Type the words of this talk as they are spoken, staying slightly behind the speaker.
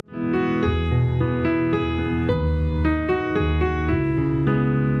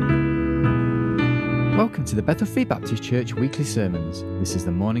Welcome to the Bethel Free Baptist Church weekly sermons. This is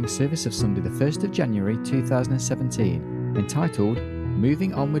the morning service of Sunday the 1st of January 2017, entitled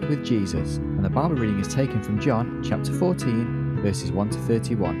Moving Onward with Jesus, and the Bible reading is taken from John chapter 14 verses 1 to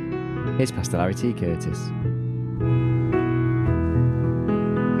 31. Here's Pastor Larry T. Curtis.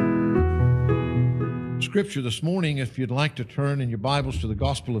 Scripture this morning, if you'd like to turn in your Bibles to the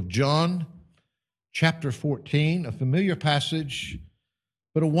Gospel of John chapter 14, a familiar passage,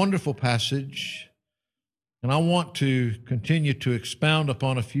 but a wonderful passage. And I want to continue to expound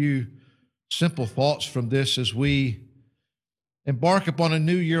upon a few simple thoughts from this as we embark upon a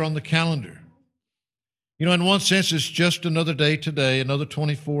new year on the calendar. You know, in one sense, it's just another day today, another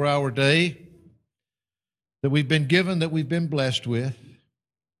 24-hour day that we've been given, that we've been blessed with.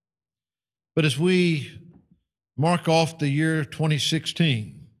 But as we mark off the year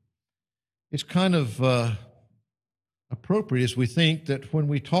 2016, it's kind of appropriate as we think that when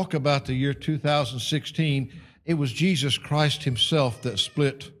we talk about the year 2016, it was Jesus Christ himself that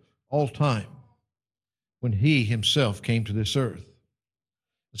split all time when he himself came to this earth.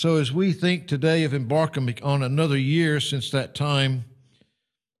 So as we think today of embarking on another year since that time,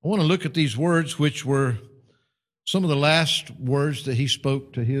 I want to look at these words which were some of the last words that he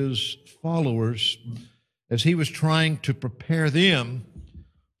spoke to his followers as he was trying to prepare them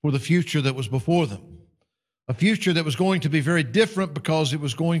for the future that was before them. A future that was going to be very different because it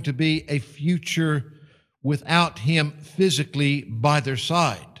was going to be a future without him physically by their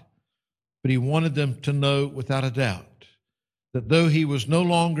side. But he wanted them to know without a doubt that though he was no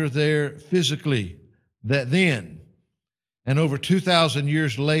longer there physically, that then, and over 2,000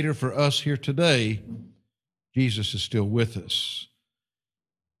 years later for us here today, Jesus is still with us.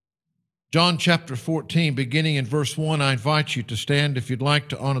 John chapter 14, beginning in verse 1, I invite you to stand if you'd like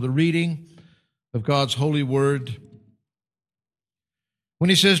to honor the reading of God's holy word. When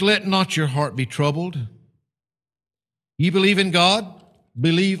he says, let not your heart be troubled. Ye believe in God,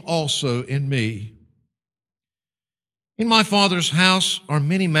 believe also in me. In my Father's house are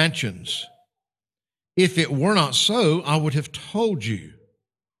many mansions. If it were not so, I would have told you.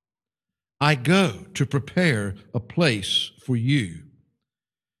 I go to prepare a place for you.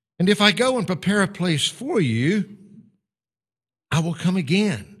 And if I go and prepare a place for you, I will come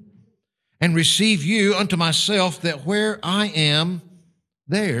again and receive you unto myself, that where I am,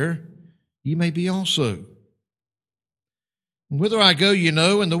 there ye may be also. And whither I go you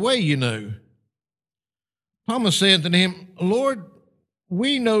know, and the way you know. Thomas said unto him, Lord,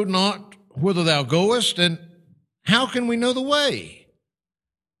 we know not whither thou goest, and how can we know the way?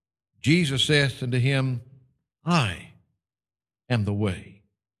 Jesus saith unto him, I am the way,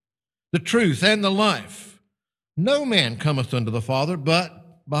 the truth, and the life. No man cometh unto the Father but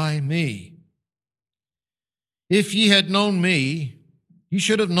by me. If ye had known me, ye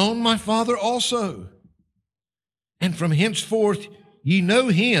should have known my Father also. And from henceforth ye know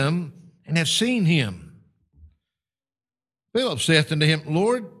him and have seen him. Philip saith unto him,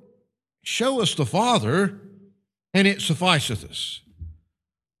 Lord, show us the Father, and it sufficeth us.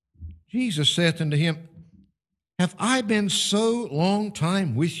 Jesus saith unto him, have I been so long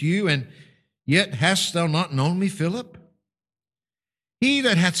time with you, and yet hast thou not known me, Philip? He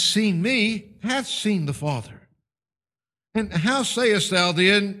that hath seen me hath seen the Father. And how sayest thou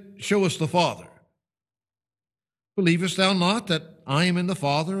then, show us the Father? Believest thou not that I am in the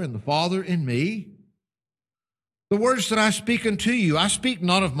Father, and the Father in me? The words that I speak unto you, I speak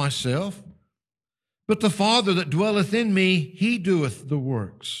not of myself, but the Father that dwelleth in me, he doeth the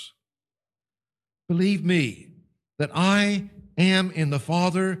works. Believe me, that I am in the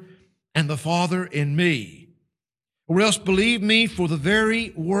Father, and the Father in me. Or else believe me for the very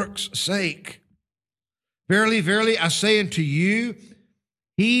works' sake. Verily, verily, I say unto you,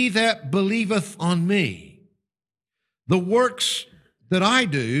 he that believeth on me, the works that I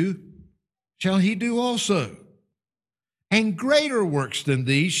do, shall he do also. And greater works than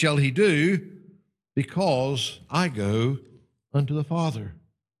these shall he do, because I go unto the Father.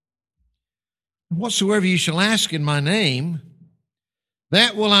 And whatsoever ye shall ask in my name,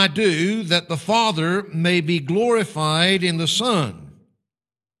 that will I do, that the Father may be glorified in the Son.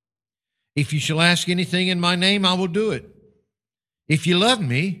 If you shall ask anything in my name, I will do it. If you love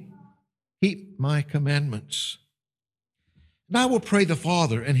me, keep my commandments. And I will pray the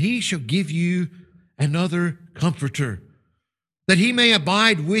Father, and he shall give you another comforter, that he may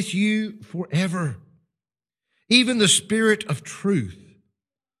abide with you forever, even the Spirit of truth,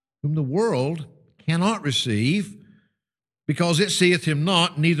 whom the world cannot receive, because it seeth him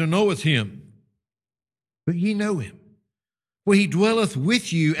not, neither knoweth him. But ye know him, for he dwelleth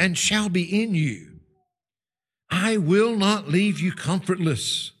with you and shall be in you. I will not leave you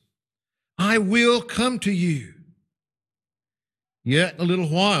comfortless. I will come to you. Yet a little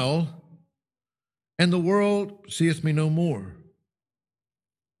while, and the world seeth me no more.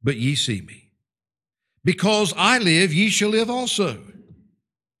 But ye see me. Because I live, ye shall live also.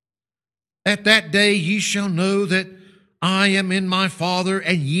 At that day ye shall know that I am in my Father,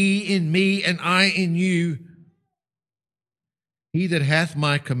 and ye in me, and I in you. He that hath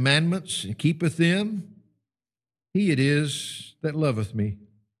my commandments and keepeth them, he it is that loveth me.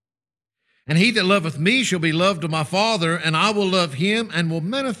 And he that loveth me shall be loved of my Father, and I will love him, and will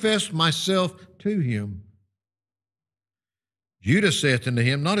manifest myself to him. Judas saith unto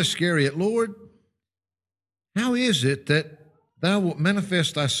him, not Iscariot, Lord, how is it that thou wilt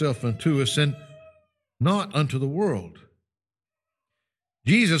manifest thyself unto us, and not unto the world?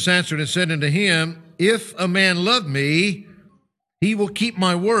 Jesus answered and said unto him, if a man love me, he will keep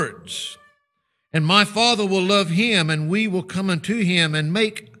my words, and my Father will love him, and we will come unto him, and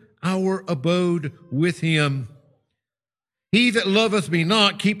make our abode with him. He that loveth me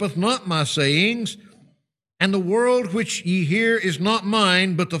not keepeth not my sayings, and the world which ye hear is not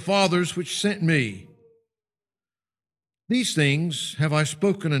mine, but the Father's which sent me. These things have I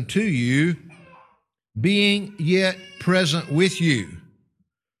spoken unto you, being yet present with you.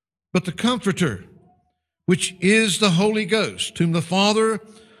 But the Comforter, which is the Holy Ghost, whom the Father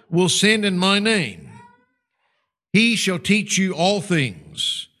will send in my name, he shall teach you all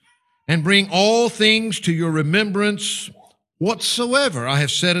things, and bring all things to your remembrance, whatsoever I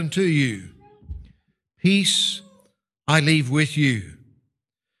have said unto you. Peace I leave with you.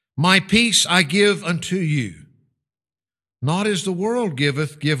 My peace I give unto you. Not as the world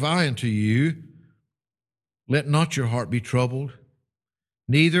giveth, give I unto you. Let not your heart be troubled,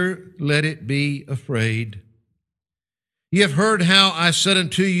 neither let it be afraid. Ye have heard how I said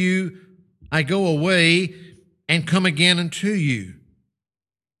unto you, I go away and come again unto you.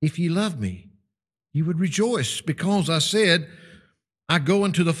 If ye love me, ye would rejoice, because I said, I go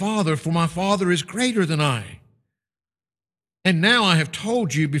unto the Father, for my Father is greater than I. And now I have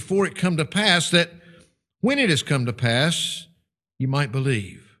told you before it come to pass, that when it has come to pass, ye might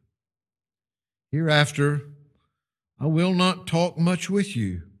believe. Hereafter I will not talk much with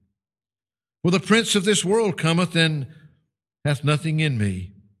you, for the prince of this world cometh, and hath nothing in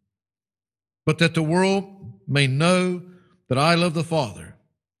me, but that the world may know that I love the Father.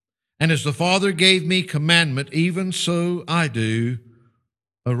 And as the Father gave me commandment, even so I do.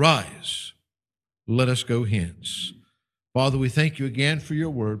 Arise, let us go hence. Father, we thank you again for your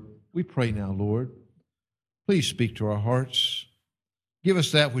word. We pray now, Lord, please speak to our hearts. Give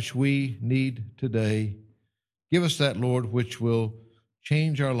us that which we need today. Give us that, Lord, which will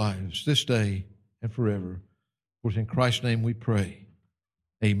change our lives this day and forever. For in Christ's name we pray.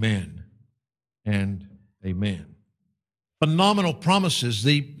 Amen and amen. Phenomenal promises,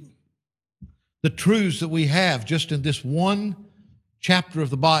 the truths that we have just in this one chapter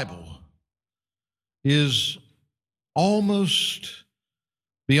of the Bible is almost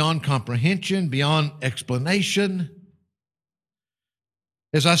beyond comprehension, beyond explanation.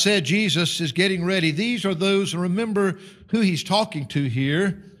 As I said, Jesus is getting ready. These are those, and remember who he's talking to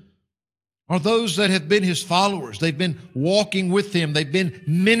here, are those that have been his followers. They've been walking with him. They've been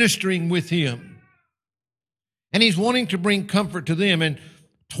ministering with him. And he's wanting to bring comfort to them. And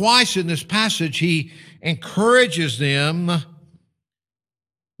twice in this passage, he encourages them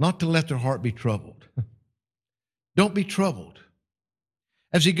not to let their heart be troubled. Don't be troubled.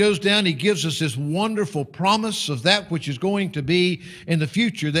 As he goes down, he gives us this wonderful promise of that which is going to be in the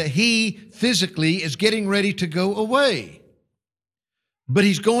future, that he physically is getting ready to go away. But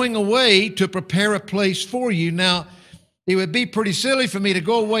he's going away to prepare a place for you. Now, it would be pretty silly for me to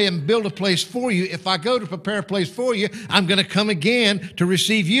go away and build a place for you. If I go to prepare a place for you, I'm going to come again to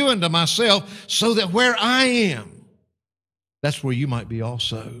receive you unto myself, so that where I am, that's where you might be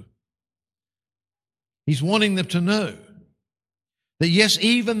also. He's wanting them to know that yes,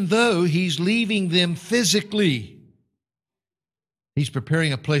 even though he's leaving them physically, he's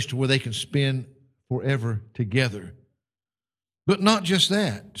preparing a place to where they can spend forever together. But not just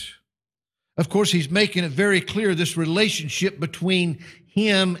that. Of course, he's making it very clear, this relationship between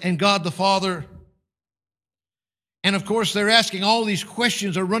him and God the Father. And of course, they're asking all these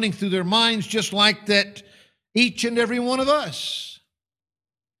questions are running through their minds, just like that each and every one of us.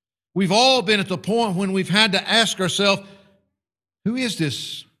 We've all been at the point when we've had to ask ourselves, who is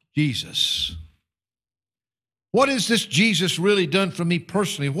this Jesus? What has this Jesus really done for me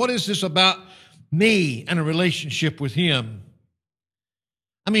personally? What is this about me and a relationship with him?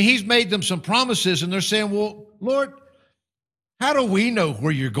 I mean, he's made them some promises, and they're saying, well, Lord, how do we know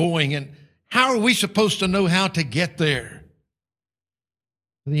where you're going, and how are we supposed to know how to get there?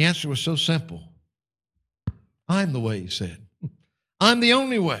 And the answer was so simple. I'm the way, he said. I'm the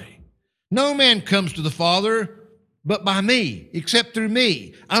only way. No man comes to the Father but by me, except through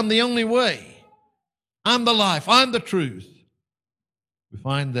me. I'm the only way. I'm the life. I'm the truth. We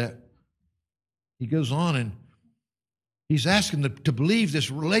find that he goes on and he's asking them to believe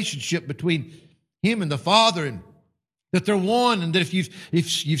this relationship between him and the Father, and that they're one, and that if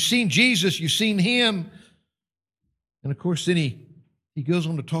you've seen Jesus, you've seen him. And of course, then he goes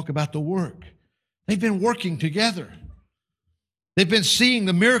on to talk about the work. They've been working together. They've been seeing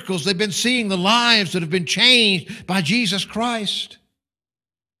the miracles. They've been seeing the lives that have been changed by Jesus Christ.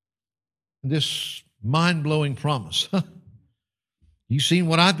 This mind-blowing promise. You seen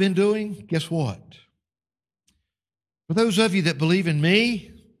what I've been doing? Guess what? For those of you that believe in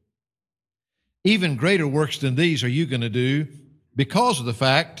me, even greater works than these are you going to do because of the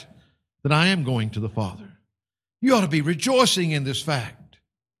fact that I am going to the Father. You ought to be rejoicing in this fact.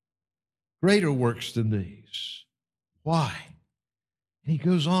 Greater works than these. Why? And he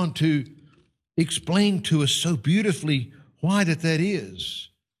goes on to explain to us so beautifully why that is.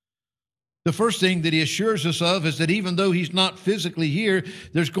 The first thing that he assures us of is that even though he's not physically here,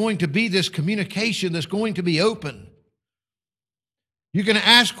 there's going to be this communication that's going to be open. You're going to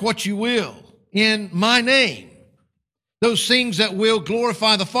ask what you will in my name. Those things that will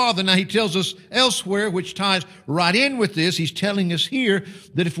glorify the Father. Now he tells us elsewhere, which ties right in with this, he's telling us here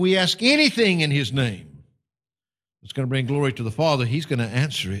that if we ask anything in his name, it's going to bring glory to the Father, he's going to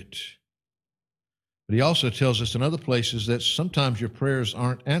answer it. But he also tells us in other places that sometimes your prayers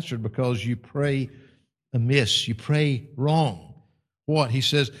aren't answered because you pray amiss, you pray wrong. What? He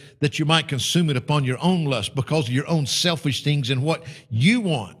says that you might consume it upon your own lust because of your own selfish things and what you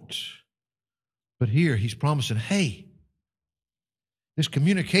want. But here he's promising, hey, this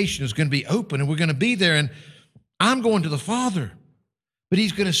communication is going to be open and we're going to be there, and I'm going to the Father, but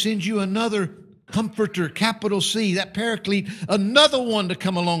he's going to send you another Comforter, capital C, that Paraclete, another one to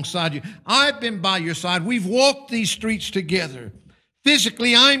come alongside you. I've been by your side. We've walked these streets together.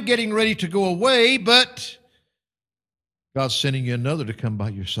 Physically, I'm getting ready to go away, but God's sending you another to come by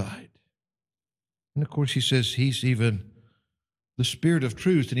your side. And of course, he says he's even the Spirit of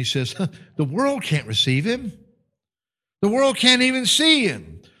truth. And he says, the world can't receive him. The world can't even see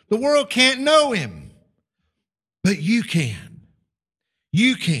him. The world can't know him. But you can.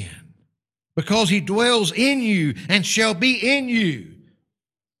 You can. Because he dwells in you and shall be in you.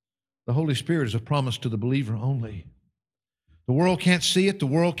 The Holy Spirit is a promise to the believer only. The world can't see it. The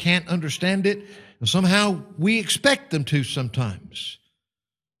world can't understand it. And somehow we expect them to sometimes.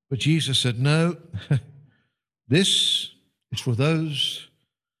 But Jesus said, no, this is for those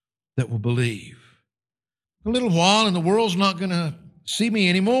that will believe. A little while and the world's not going to see me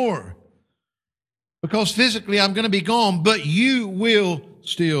anymore. Because physically I'm going to be gone, but you will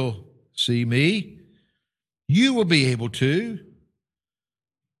still see me. You will be able to.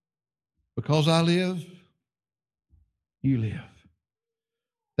 Because I live, you live.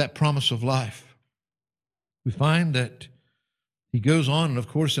 That promise of life. We find that he goes on, and of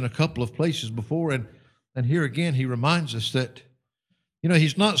course in a couple of places before, and here again he reminds us that,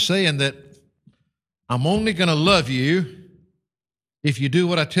 he's not saying that I'm only going to love you if you do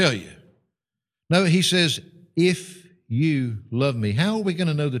what I tell you. No, he says, if you love me. How are we going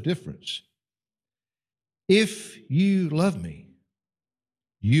to know the difference? If you love me,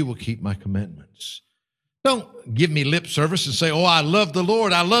 you will keep my commandments. Don't give me lip service and say, oh, I love the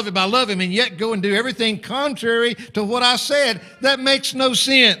Lord, I love him, and yet go and do everything contrary to what I said. That makes no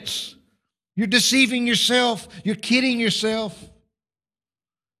sense. You're deceiving yourself. You're kidding yourself.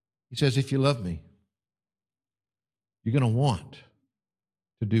 He says, if you love me, you're going to want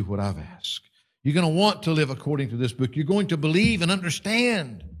to do what I've asked. You're going to want to live according to this book. You're going to believe and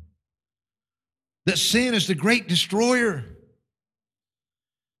understand that sin is the great destroyer.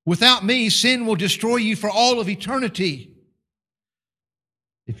 Without me, sin will destroy you for all of eternity.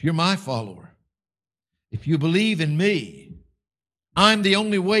 If you're my follower, if you believe in me, I'm the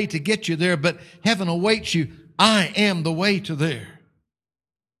only way to get you there, but heaven awaits you. I am the way to there.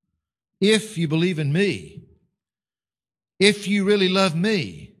 If you believe in me, if you really love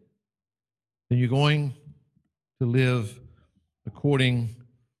me, then you're going to live according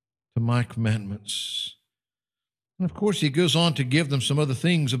to my commandments. And of course, he goes on to give them some other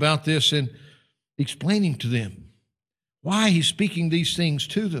things about this and explaining to them why he's speaking these things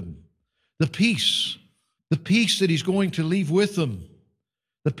to them. The peace that he's going to leave with them,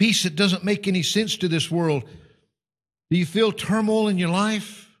 the peace that doesn't make any sense to this world. Do you feel turmoil in your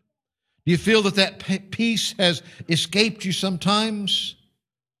life? Do you feel that peace has escaped you sometimes?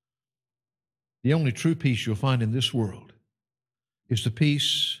 The only true peace you'll find in this world is the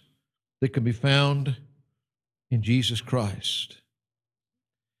peace that can be found in Jesus Christ.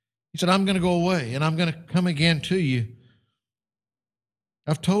 He said, I'm going to go away and I'm going to come again to you.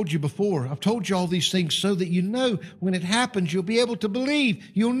 I've told you before. I've told you all these things so that you know when it happens, you'll be able to believe.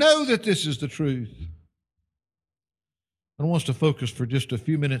 You'll know that this is the truth. I want us to focus for just a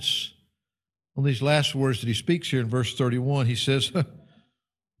few minutes on these last words that he speaks here in verse 31. He says,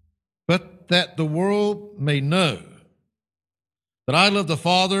 but that the world may know that I love the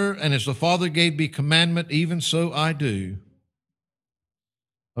Father, and as the Father gave me commandment, even so I do.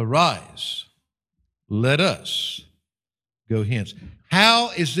 Arise, let us go hence.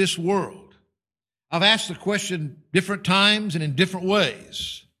 How is this world? I've asked the question different times and in different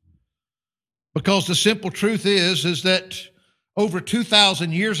ways, because the simple truth is that over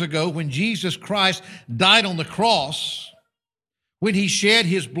 2,000 years ago, when Jesus Christ died on the cross, when he shed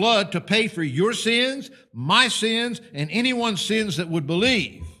his blood to pay for your sins, my sins, and anyone's sins that would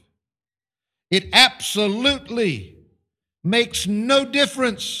believe, it absolutely makes no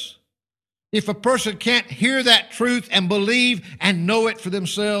difference if a person can't hear that truth and believe and know it for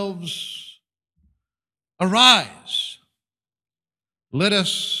themselves. Arise, let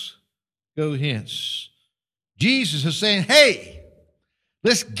us go hence. Jesus is saying, hey,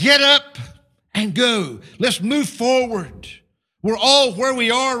 let's get up and go. Let's move forward. We're all where we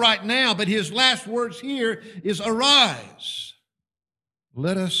are right now, but his last words here is arise.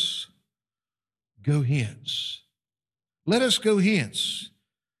 Let us go hence. Let us go hence.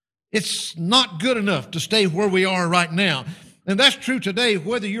 It's not good enough to stay where we are right now. And that's true today,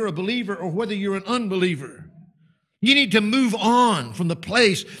 whether you're a believer or whether you're an unbeliever. You need to move on from the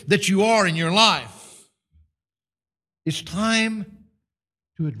place that you are in your life. It's time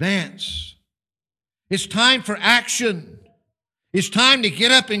to advance. It's time for action. It's time to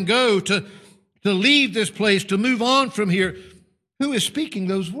get up and go, to leave this place, to move on from here. Who is speaking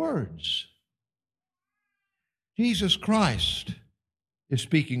those words? Jesus Christ is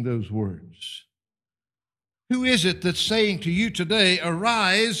speaking those words. Who is it that's saying to you today,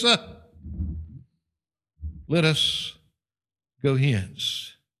 arise, let us go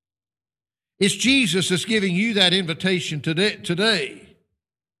hence? It's Jesus that's giving you that invitation today.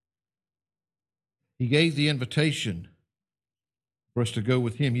 He gave the invitation for us to go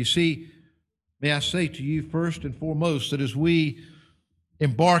with him. You see, may I say to you first and foremost that as we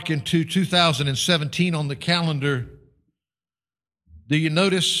embark into 2017 on the calendar, do you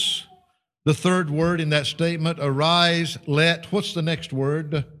notice the third word in that statement? Arise, let, what's the next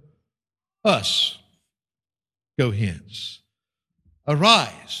word? Us go hence.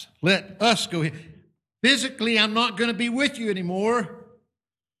 Arise, let us go hence. Physically, I'm not going to be with you anymore,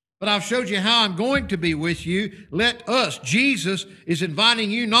 but I've showed you how I'm going to be with you. Let us. Jesus is inviting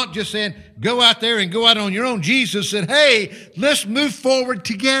you, not just saying, go out there and go out on your own. Jesus said, hey, let's move forward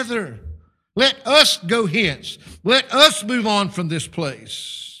together. Let us go hence. Let us move on from this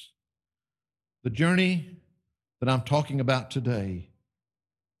place. The journey that I'm talking about today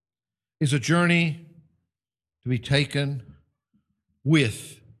is a journey to be taken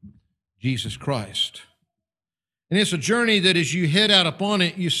with Jesus Christ. And it's a journey that as you head out upon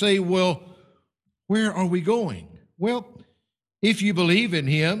it, you say, well, where are we going? Well, if you believe in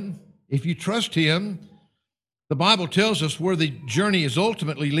him, if you trust him, the Bible tells us where the journey is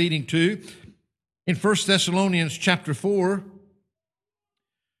ultimately leading to. In 1 Thessalonians chapter 4,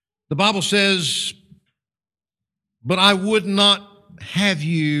 the Bible says, but I would not have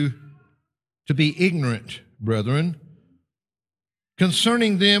you to be ignorant, brethren,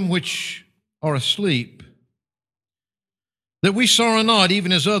 concerning them which are asleep, that we sorrow not,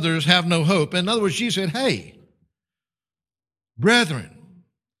 even as others have no hope. In other words, Jesus said, hey, brethren,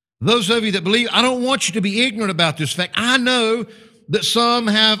 those of you that believe, I don't want you to be ignorant about this fact. I know that some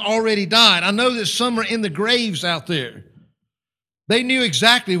have already died. I know that some are in the graves out there. They knew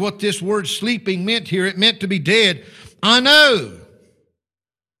exactly what this word sleeping meant here. It meant to be dead. I know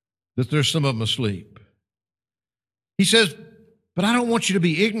that there's some of them asleep. He says, but I don't want you to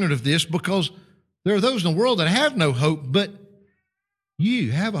be ignorant of this, because there are those in the world that have no hope, but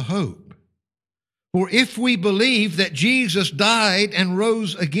you have a hope. For if we believe that Jesus died and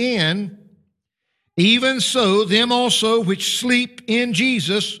rose again, even so them also which sleep in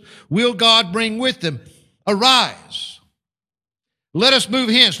Jesus will God bring with them. Arise. Let us move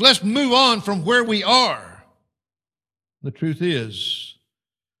hence. Let's move on from where we are. The truth is,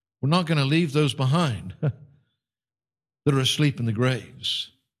 we're not going to leave those behind that are asleep in the graves.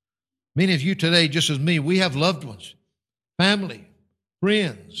 Many of you today, just as me, we have loved ones, family,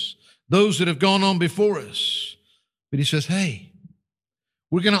 friends, those that have gone on before us. But he says, hey,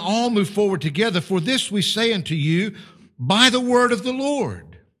 we're going to all move forward together. For this we say unto you, by the word of the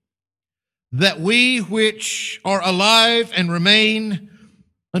Lord, that we which are alive and remain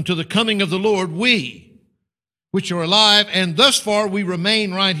until the coming of the Lord, we which are alive, and thus far we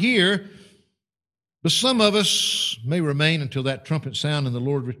remain right here, but some of us may remain until that trumpet sound and the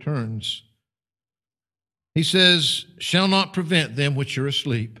Lord returns. He says, shall not prevent them which are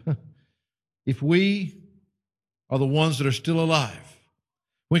asleep. If we are the ones that are still alive,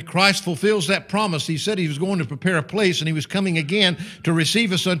 when Christ fulfills that promise, he said he was going to prepare a place and he was coming again to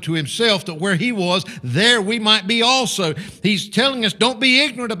receive us unto himself, that where he was, there we might be also. He's telling us, don't be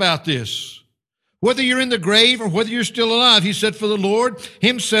ignorant about this. Whether you're in the grave or whether you're still alive, he said, for the Lord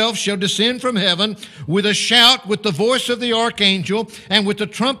himself shall descend from heaven with a shout, with the voice of the archangel, and with the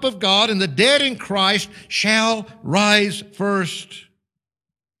trump of God, and the dead in Christ shall rise first.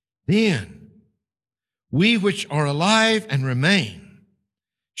 Then we which are alive and remain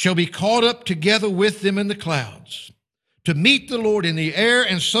shall be caught up together with them in the clouds to meet the Lord in the air,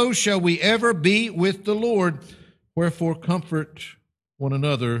 and so shall we ever be with the Lord. Wherefore comfort one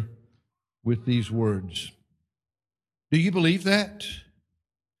another with these words. Do you believe that?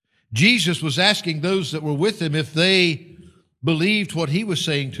 Jesus was asking those that were with him if they believed what he was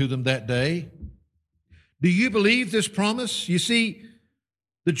saying to them that day. Do you believe this promise? You see,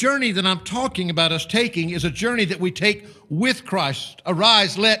 the journey that I'm talking about us taking is a journey that we take with Christ.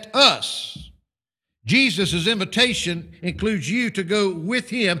 Arise, let us. Jesus' invitation includes you to go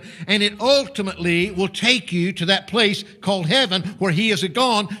with him, and it ultimately will take you to that place called heaven, where he has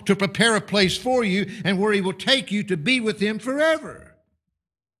gone to prepare a place for you, and where he will take you to be with him forever.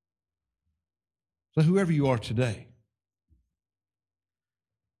 So whoever you are today,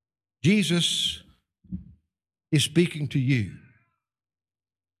 Jesus is speaking to you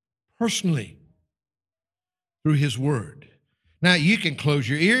personally through his word. Now, you can close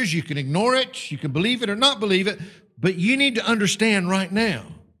your ears, you can ignore it, you can believe it or not believe it, but you need to understand right now,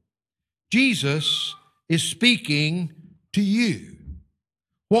 Jesus is speaking to you.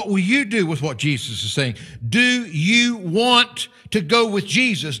 What will you do with what Jesus is saying? Do you want to go with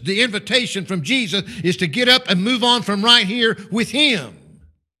Jesus? The invitation from Jesus is to get up and move on from right here with him.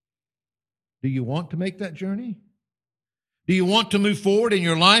 Do you want to make that journey? Do you want to move forward in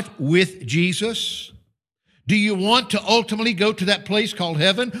your life with Jesus? Do you want to ultimately go to that place called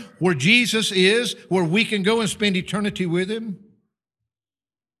heaven where Jesus is, where we can go and spend eternity with him?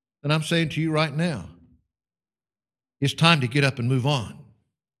 And I'm saying to you right now, it's time to get up and move on.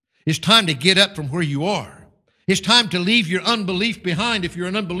 It's time to get up from where you are. It's time to leave your unbelief behind if you're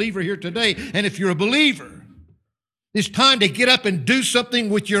an unbeliever here today, and if you're a believer. It's time to get up and do something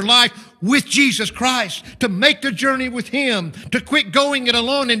with your life with Jesus Christ, to make the journey with him, to quit going it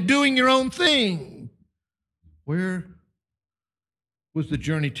alone and doing your own thing. Where was the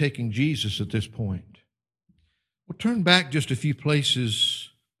journey taking Jesus at this point? Well, turn back just a few pages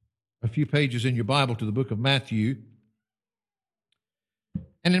in your Bible to the book of Matthew.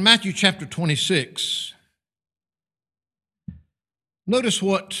 And in Matthew chapter 26, notice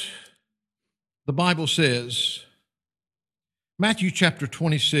what the Bible says. Matthew chapter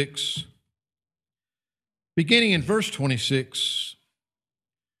 26, beginning in verse 26,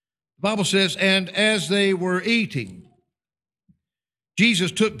 the Bible says, and as they were eating,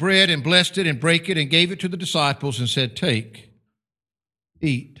 Jesus took bread and blessed it and brake it and gave it to the disciples and said, take,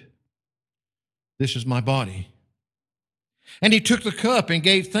 eat, this is my body. And he took the cup and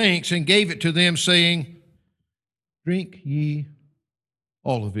gave thanks and gave it to them, saying, drink ye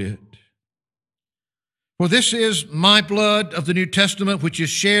all of it. For this is my blood of the New Testament, which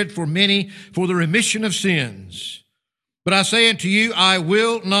is shed for many for the remission of sins. But I say unto you, I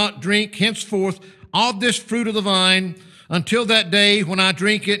will not drink henceforth of this fruit of the vine until that day when I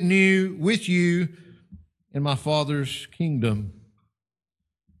drink it new with you in my Father's kingdom.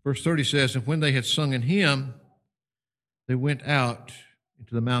 Verse 30 says, and when they had sung an hymn, they went out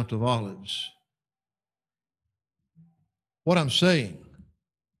into the Mount of Olives. What I'm saying,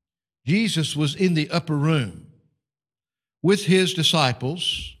 Jesus was in the upper room with his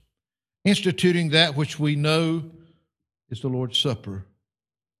disciples, instituting that which we know is the Lord's Supper,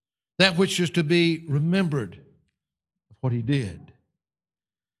 that which is to be remembered of what he did.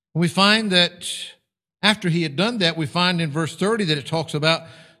 And we find that after he had done that, we find in verse 30 that it talks about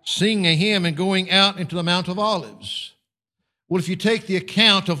singing a hymn and going out into the Mount of Olives. Well, if you take the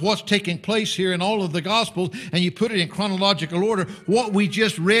account of what's taking place here in all of the Gospels and you put it in chronological order, what we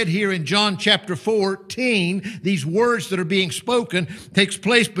just read here in John chapter 14, these words that are being spoken, takes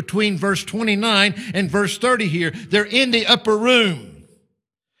place between verse 29 and verse 30 here. They're in the upper room.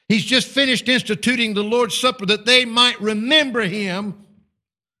 He's just finished instituting the Lord's Supper that they might remember him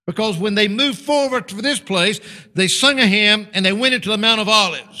Because when they moved forward to this place, they sung a hymn and they went into the Mount of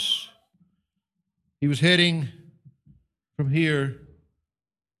Olives. He was heading from here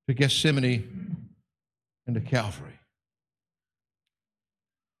to Gethsemane and to Calvary.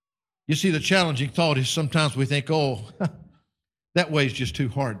 You see, the challenging thought is sometimes we think, oh, that way is just too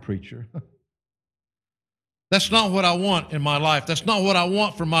hard, preacher. That's not what I want in my life. That's not what I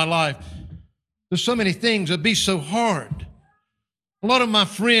want for my life. There's so many things that be so hard. A lot of my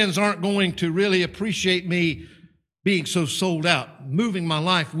friends aren't going to really appreciate me being so sold out, moving my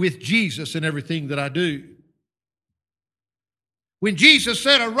life with Jesus in everything that I do. When Jesus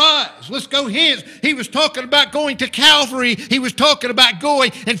said, arise, let's go hence, he was talking about going to Calvary. He was talking about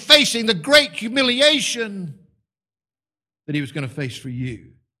going and facing the great humiliation that he was going to face for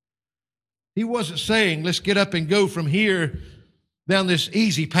you. He wasn't saying, let's get up and go from here down this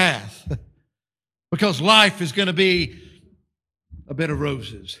easy path because life is going to be a bed of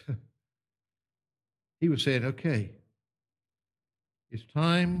roses. He was saying, okay, it's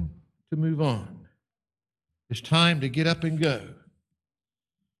time to move on. It's time to get up and go.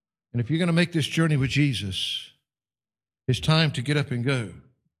 And if you're going to make this journey with Jesus, it's time to get up and go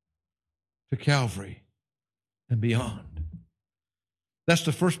to Calvary and beyond. That's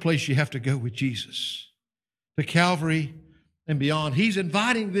the first place you have to go with Jesus, to Calvary and beyond. He's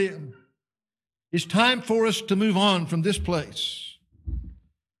inviting them. It's time for us to move on from this place.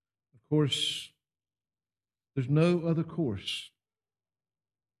 Of course, there's no other course.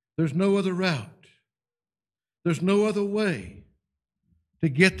 There's no other route. There's no other way to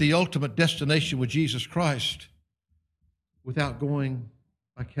get the ultimate destination with Jesus Christ without going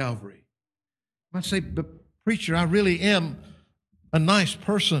by Calvary. I might say, but preacher, I really am a nice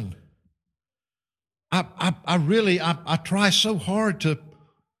person. I try so hard to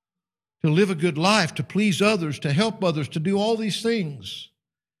live a good life, to please others, to help others, to do all these things.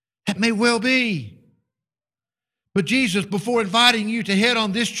 That may well be. But Jesus, before inviting you to head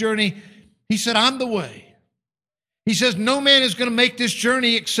on this journey, he said, I'm the way. He says, no man is going to make this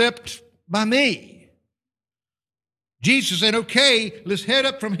journey except by me. Jesus said, okay, let's head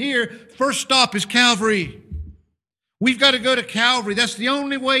up from here. First stop is Calvary. We've got to go to Calvary. That's the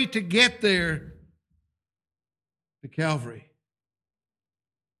only way to get there, to Calvary.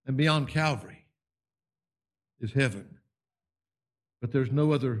 And beyond Calvary is heaven. But there's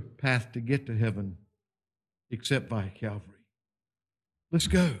no other path to get to heaven except by Calvary. Let's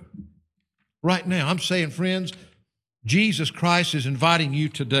go. Right now, I'm saying, friends, Jesus Christ is inviting you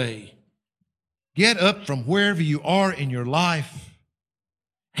today. Get up from wherever you are in your life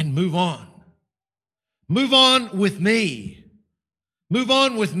and move on. Move on with me. Move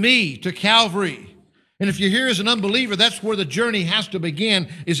on with me to Calvary. And if you're here as an unbeliever, that's where the journey has to begin,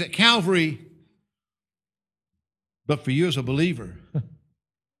 is at Calvary. But for you as a believer,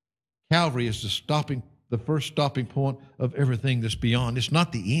 Calvary is the first stopping point of everything that's beyond. It's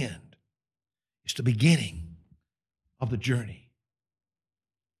not the end. It's the beginning of the journey.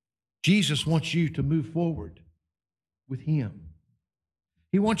 Jesus wants you to move forward with him.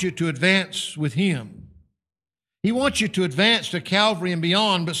 He wants you to advance with him. He wants you to advance to Calvary and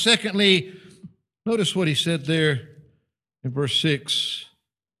beyond. But secondly, notice what he said there in verse 6.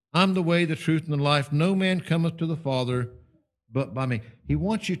 I'm the way, the truth, and the life. No man cometh to the Father but by me. He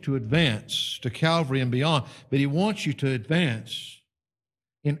wants you to advance to Calvary and beyond, but he wants you to advance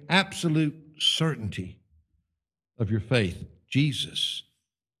in absolute certainty of your faith. Jesus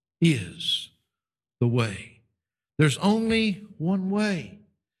is the way. There's only one way,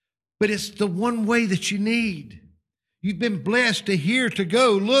 but it's the one way that you need. You've been blessed to hear to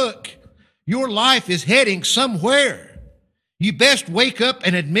go. Look, your life is heading somewhere. You best wake up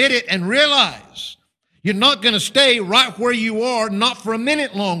and admit it and realize you're not going to stay right where you are, not for a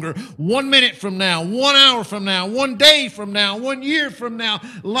minute longer. 1 minute from now, 1 hour from now, 1 day from now, 1 year from now,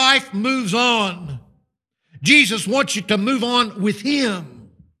 life moves on. Jesus wants you to move on with him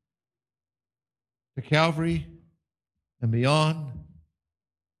to Calvary and beyond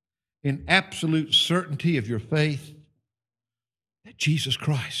in absolute certainty of your faith that Jesus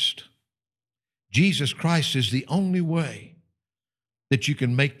Christ is the only way that you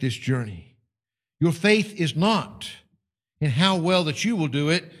can make this journey. Your faith is not in how well that you will do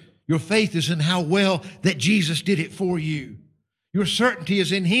it. Your faith is in how well that Jesus did it for you. Your certainty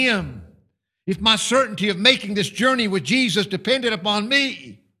is in him. If my certainty of making this journey with Jesus depended upon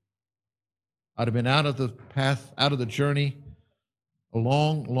me, I'd have been out of the path, out of the journey a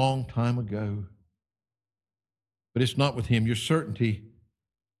long, long time ago. But it's not with him. Your certainty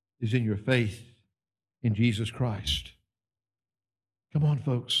is in your faith in Jesus Christ. Come on,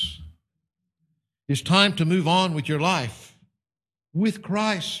 folks. It's time to move on with your life. with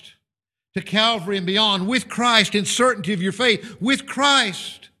Christ to Calvary and beyond, with Christ in certainty of your faith, with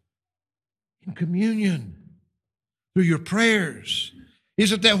Christ in communion through your prayers.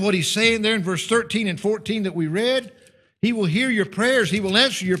 Isn't that what he's saying there in verse 13 and 14 that we read? He will hear your prayers. He will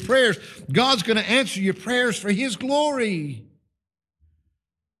answer your prayers. God's going to answer your prayers for his glory.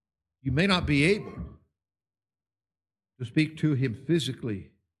 You may not be able to speak to him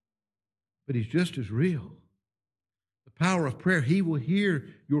physically, but he's just as real. The power of prayer, he will hear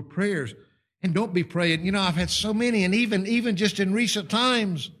your prayers. And don't be praying. You know, I've had so many, and even just in recent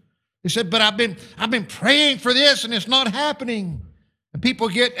times, they said, but I've been praying for this and it's not happening. And people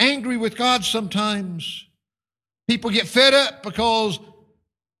get angry with God sometimes. People get fed up because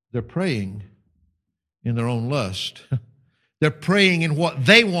they're praying in their own lust. They're praying in what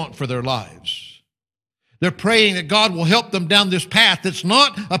they want for their lives. They're praying that God will help them down this path that's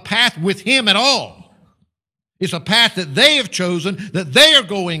not a path with him at all. It's a path that they have chosen, that they are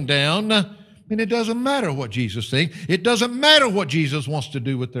going down. And it doesn't matter what Jesus thinks. It doesn't matter what Jesus wants to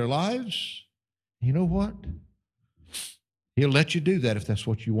do with their lives. You know what? He'll let you do that if that's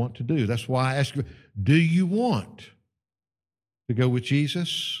what you want to do. That's why I ask you, do you want to go with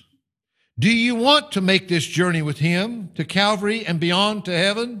Jesus? Do you want to make this journey with him to Calvary and beyond to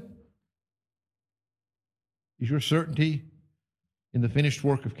heaven? Is your certainty in the finished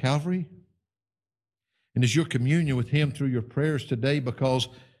work of Calvary? And is your communion with him through your prayers today because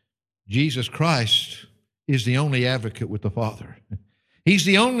Jesus Christ is the only advocate with the Father? He's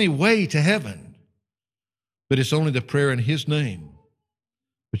the only way to heaven. But it's only the prayer in his name.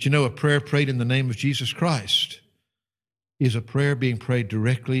 But you know, a prayer prayed in the name of Jesus Christ is a prayer being prayed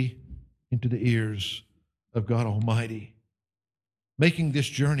directly into the ears of God Almighty. Making this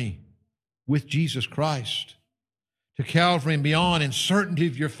journey with Jesus Christ to Calvary and beyond in certainty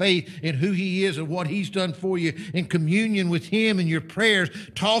of your faith in who he is and what he's done for you, in communion with him in your prayers,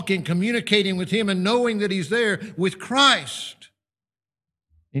 talking, communicating with him and knowing that he's there with Christ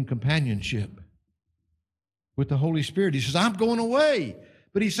in companionship with the Holy Spirit. He says, I'm going away.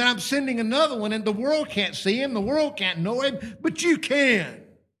 But he said, I'm sending another one, and the world can't see him, the world can't know him, but you can.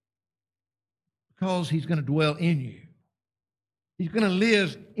 Because he's going to dwell in you. He's going to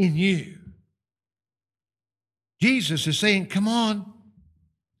live in you. Jesus is saying, come on,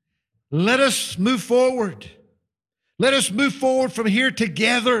 let us move forward. Let us move forward from here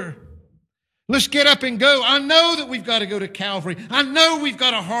together. Let's get up and go. I know that we've got to go to Calvary. I know we've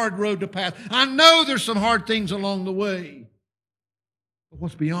got a hard road to pass. I know there's some hard things along the way. But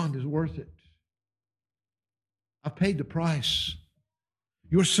what's beyond is worth it. I've paid the price.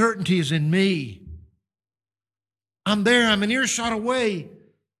 Your certainty is in me. I'm there. I'm an earshot away.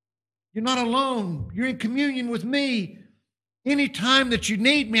 You're not alone. You're in communion with me. Any time that you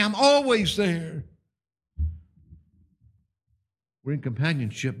need me, I'm always there. We're in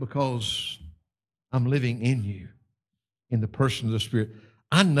companionship because I'm living in you, in the person of the Spirit.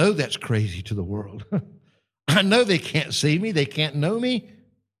 I know that's crazy to the world. I know they can't see me, they can't know me,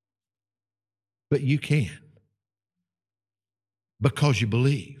 but you can. Because you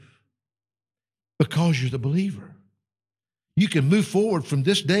believe. Because you're the believer. You can move forward from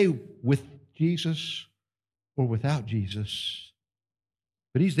this day with Jesus or without Jesus.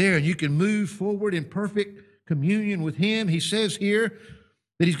 But he's there, and you can move forward in perfect communion with him. He says here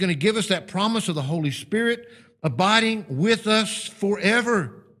that he's going to give us that promise of the Holy Spirit abiding with us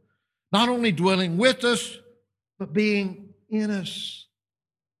forever. Not only dwelling with us, but being in us.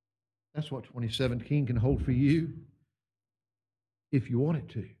 That's what 2017 can hold for you if you want it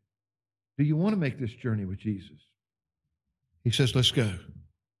to. Do you want to make this journey with Jesus? He says, let's go.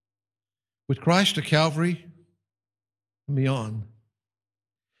 With Christ to Calvary and beyond.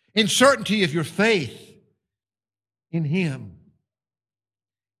 In certainty of your faith in him.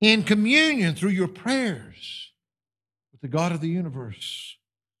 In communion through your prayers with the God of the universe.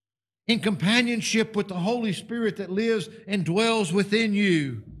 In companionship with the Holy Spirit that lives and dwells within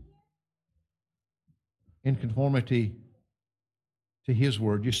you. In conformity to his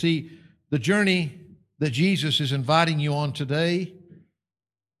word. You see, the journey that Jesus is inviting you on today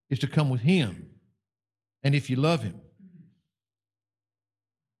is to come with him. And if you love him,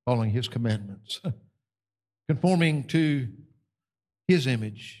 following his commandments, conforming to his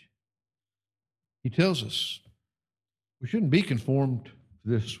image. He tells us we shouldn't be conformed to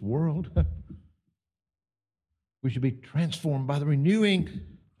this world. We should be transformed by the renewing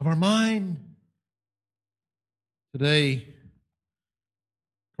of our mind. Today,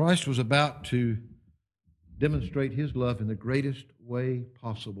 Christ was about to demonstrate his love in the greatest way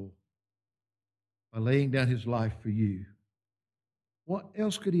possible by laying down his life for you. What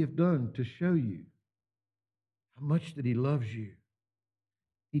else could he have done to show you how much that he loves you?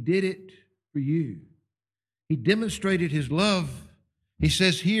 He did it for you. He demonstrated his love, he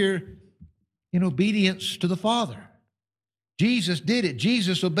says here, in obedience to the Father. Jesus did it.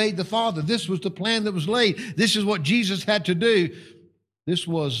 Jesus obeyed the Father. This was the plan that was laid. This is what Jesus had to do. This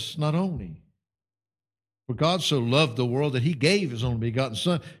was not only for God so loved the world that he gave his only begotten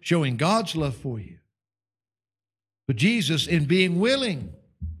Son, showing God's love for you. But Jesus, in being willing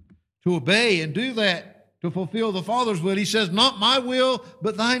to obey and do that, to fulfill the Father's will, he says, not my will,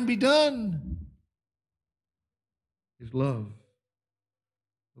 but thine be done. His love.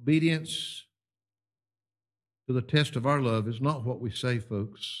 Obedience to the test of our love is not what we say,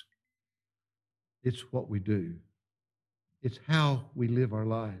 folks. It's what we do. It's how we live our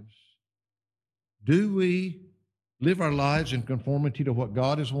lives. Do we live our lives in conformity to what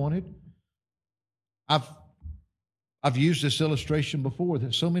God has wanted? I've used this illustration before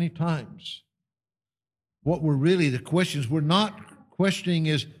that so many times. What we're really, the questions we're not questioning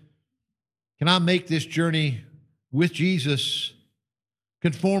is, can I make this journey with Jesus,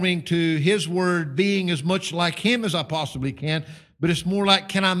 conforming to his word, being as much like him as I possibly can? But it's more like,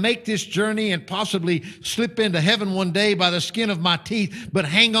 can I make this journey and possibly slip into heaven one day by the skin of my teeth, but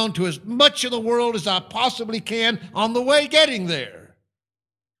hang on to as much of the world as I possibly can on the way getting there?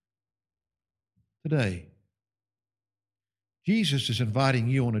 Today, Jesus is inviting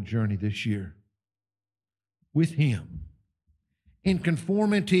you on a journey this year with him in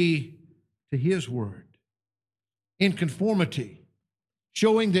conformity to his word, in conformity,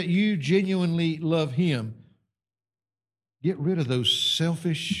 showing that you genuinely love him. Get rid of those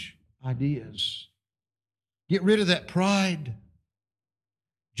selfish ideas. Get rid of that pride.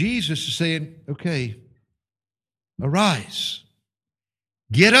 Jesus is saying, okay, arise.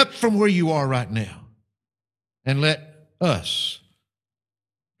 Get up from where you are right now and let us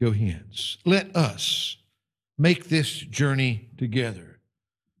go hence. Let us make this journey together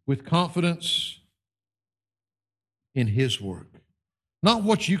with confidence in his work. Not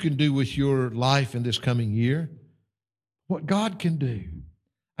what you can do with your life in this coming year, what God can do.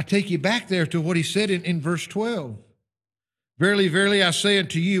 I take you back there to what he said in verse 12. Verily, verily, I say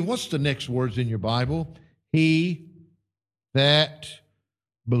unto you, what's the next words in your Bible? He that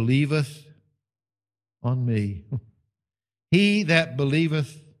believeth on me. He that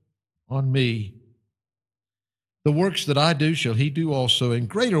believeth on me. The works that I do shall he do also, and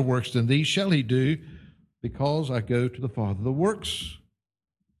greater works than these shall he do, because I go to the Father. The works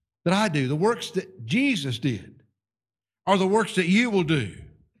that I do, the works that Jesus did, are the works that you will do.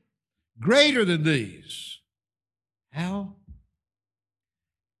 Greater than these. How?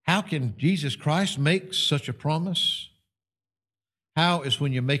 How can Jesus Christ make such a promise? How is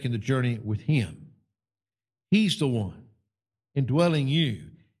when you're making the journey with him. He's the one indwelling you.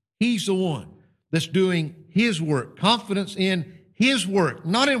 He's the one that's doing his work. Confidence in his work,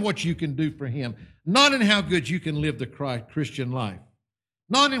 not in what you can do for him, not in how good you can live the Christian life,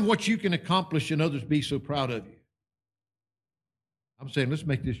 not in what you can accomplish and others be so proud of you. I'm saying let's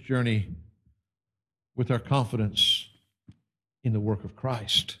make this journey with our confidence in the work of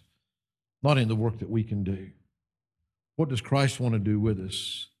Christ, not in the work that we can do. What does Christ want to do with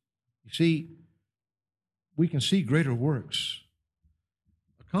us? You see, we can see greater works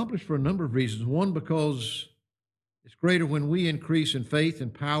accomplished for a number of reasons. One, because it's greater when we increase in faith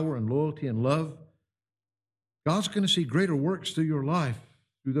and power and loyalty and love. God's going to see greater works through your life,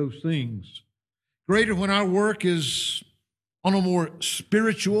 through those things. Greater when our work is on a more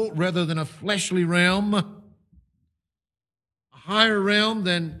spiritual rather than a fleshly realm, a higher realm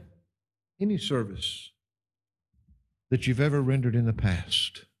than any service that you've ever rendered in the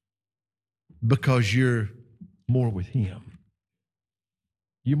past, because you're more with him.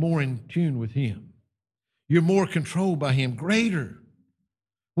 You're more in tune with him. You're more controlled by him. Greater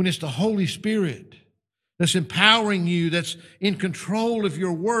when it's the Holy Spirit that's empowering you, that's in control of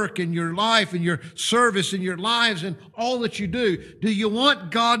your work and your life and your service and your lives and all that you do. Do you want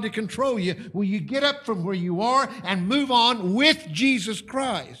God to control you? Will you get up from where you are and move on with Jesus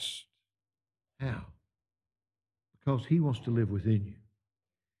Christ? How? Because he wants to live within you.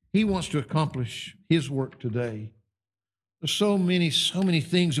 He wants to accomplish his work today. There's so many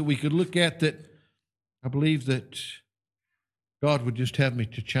things that we could look at that I believe that God would just have me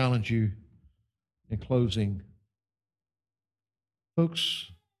to challenge you in closing. Folks,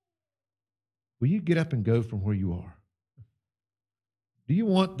 will you get up and go from where you are? Do you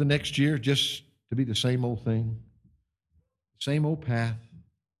want the next year just to be the same old thing, same old path?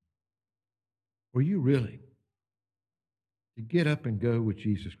 Or are you willing to get up and go with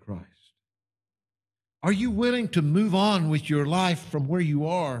Jesus Christ? Are you willing to move on with your life from where you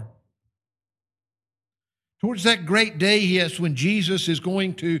are, towards that great day, yes, when Jesus is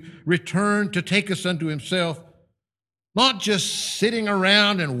going to return to take us unto himself, not just sitting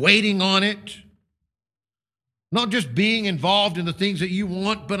around and waiting on it, not just being involved in the things that you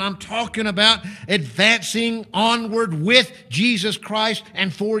want, but I'm talking about advancing onward with Jesus Christ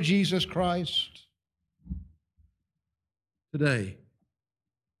and for Jesus Christ. Today,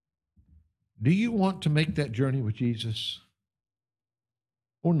 do you want to make that journey with Jesus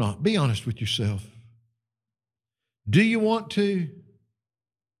or not? Be honest with yourself. Do you want to?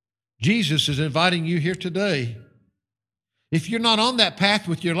 Jesus is inviting you here today. If you're not on that path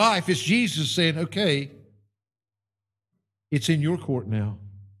with your life, it's Jesus saying, okay, it's in your court now.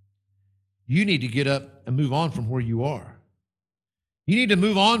 You need to get up and move on from where you are. You need to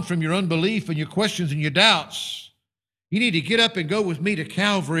move on from your unbelief and your questions and your doubts. You need to get up and go with me to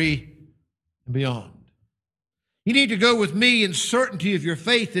Calvary and beyond. You need to go with me in certainty of your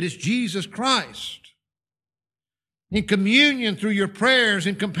faith that it's Jesus Christ. In communion through your prayers,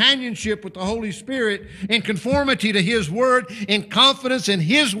 in companionship with the Holy Spirit, in conformity to His Word, in confidence in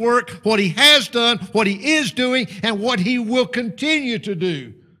His work, what He has done, what He is doing, and what He will continue to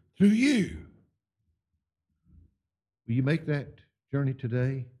do through you. Will you make that journey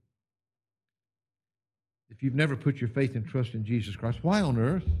today? If you've never put your faith and trust in Jesus Christ, why on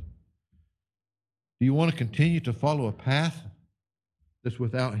earth do you want to continue to follow a path that's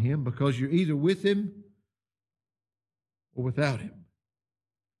without Him? Because you're either with Him or without Him.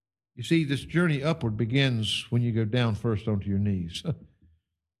 You see, this journey upward begins when you go down first onto your knees.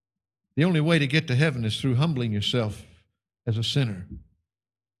 The only way to get to heaven is through humbling yourself as a sinner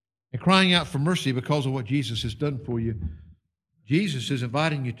and crying out for mercy because of what Jesus has done for you. Jesus is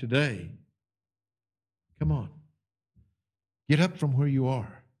inviting you today. Come on. Get up from where you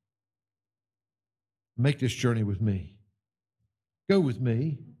are. Make this journey with me. Go with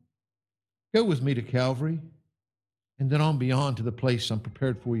me. Go with me to Calvary. And then on beyond to the place I'm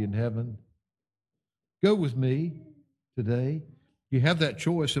prepared for you in heaven. Go with me today. You have that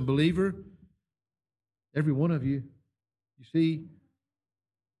choice. And believer, every one of you, you see,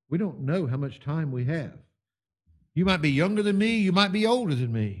 we don't know how much time we have. You might be younger than me. You might be older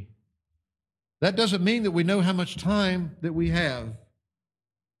than me. That doesn't mean that we know how much time that we have.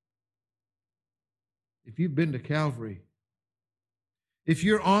 If you've been to Calvary, if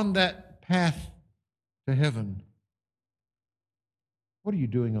you're on that path to heaven, what are you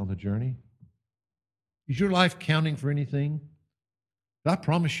doing on the journey? Is your life counting for anything? I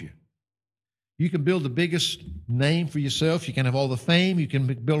promise you, you can build the biggest name for yourself. You can have all the fame. You can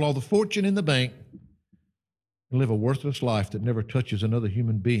build all the fortune in the bank and live a worthless life that never touches another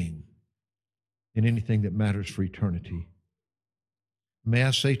human being in anything that matters for eternity. May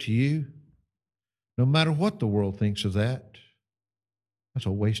I say to you, no matter what the world thinks of that, that's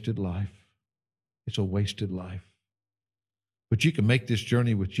a wasted life. It's a wasted life. But you can make this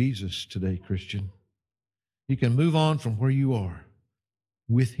journey with Jesus today, Christian. You can move on from where you are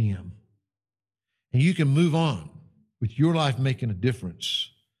with Him. And you can move on with your life making a difference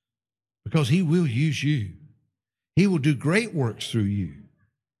because He will use you. He will do great works through you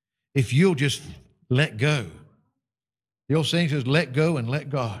if you'll just let go. The old saying says, let go and let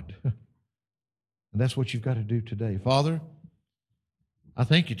God. And that's what you've got to do today. Father, I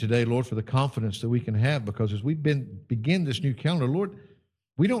thank you today, Lord, for the confidence that we can have because as we begin this new calendar, Lord,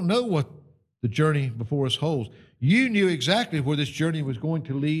 we don't know what the journey before us holds. You knew exactly where this journey was going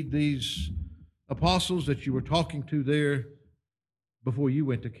to lead these apostles that you were talking to there before you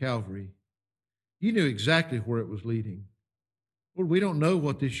went to Calvary. You knew exactly where it was leading. Lord, we don't know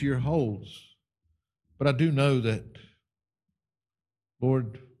what this year holds, but I do know that,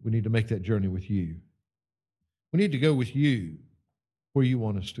 Lord, we need to make that journey with you. We need to go with you where you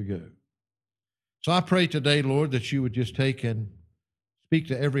want us to go. So I pray today, Lord, that you would just take and speak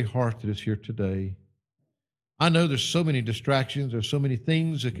to every heart that is here today. I know there's so many distractions, there's so many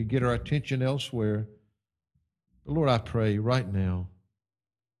things that could get our attention elsewhere. But Lord, I pray right now,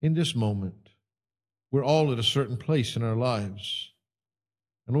 in this moment, we're all at a certain place in our lives.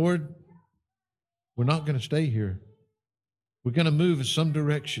 And Lord, we're not going to stay here. We're going to move in some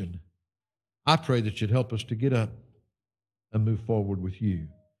direction. I pray that you'd help us to get up and move forward with you.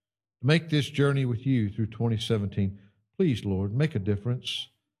 Make this journey with you through 2017. Please, Lord, make a difference.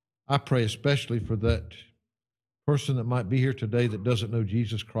 I pray especially for that person that might be here today that doesn't know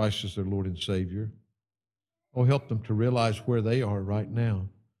Jesus Christ as their Lord and Savior. Oh, help them to realize where they are right now.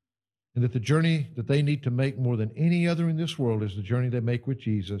 And that the journey that they need to make more than any other in this world is the journey they make with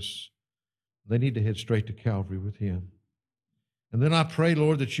Jesus. They need to head straight to Calvary with Him. And then I pray,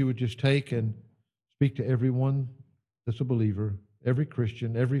 Lord, that you would just take and speak to everyone that's a believer, every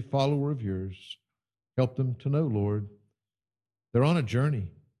Christian, every follower of yours. Help them to know, Lord, they're on a journey.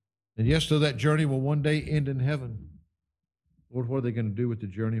 And yes, though that journey will one day end in heaven, Lord, what are they going to do with the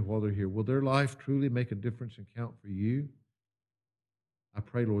journey while they're here? Will their life truly make a difference and count for you? I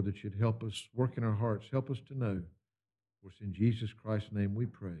pray, Lord, that you'd help us work in our hearts. Help us to know. For it's in Jesus Christ's name we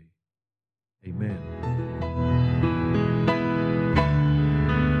pray. Amen.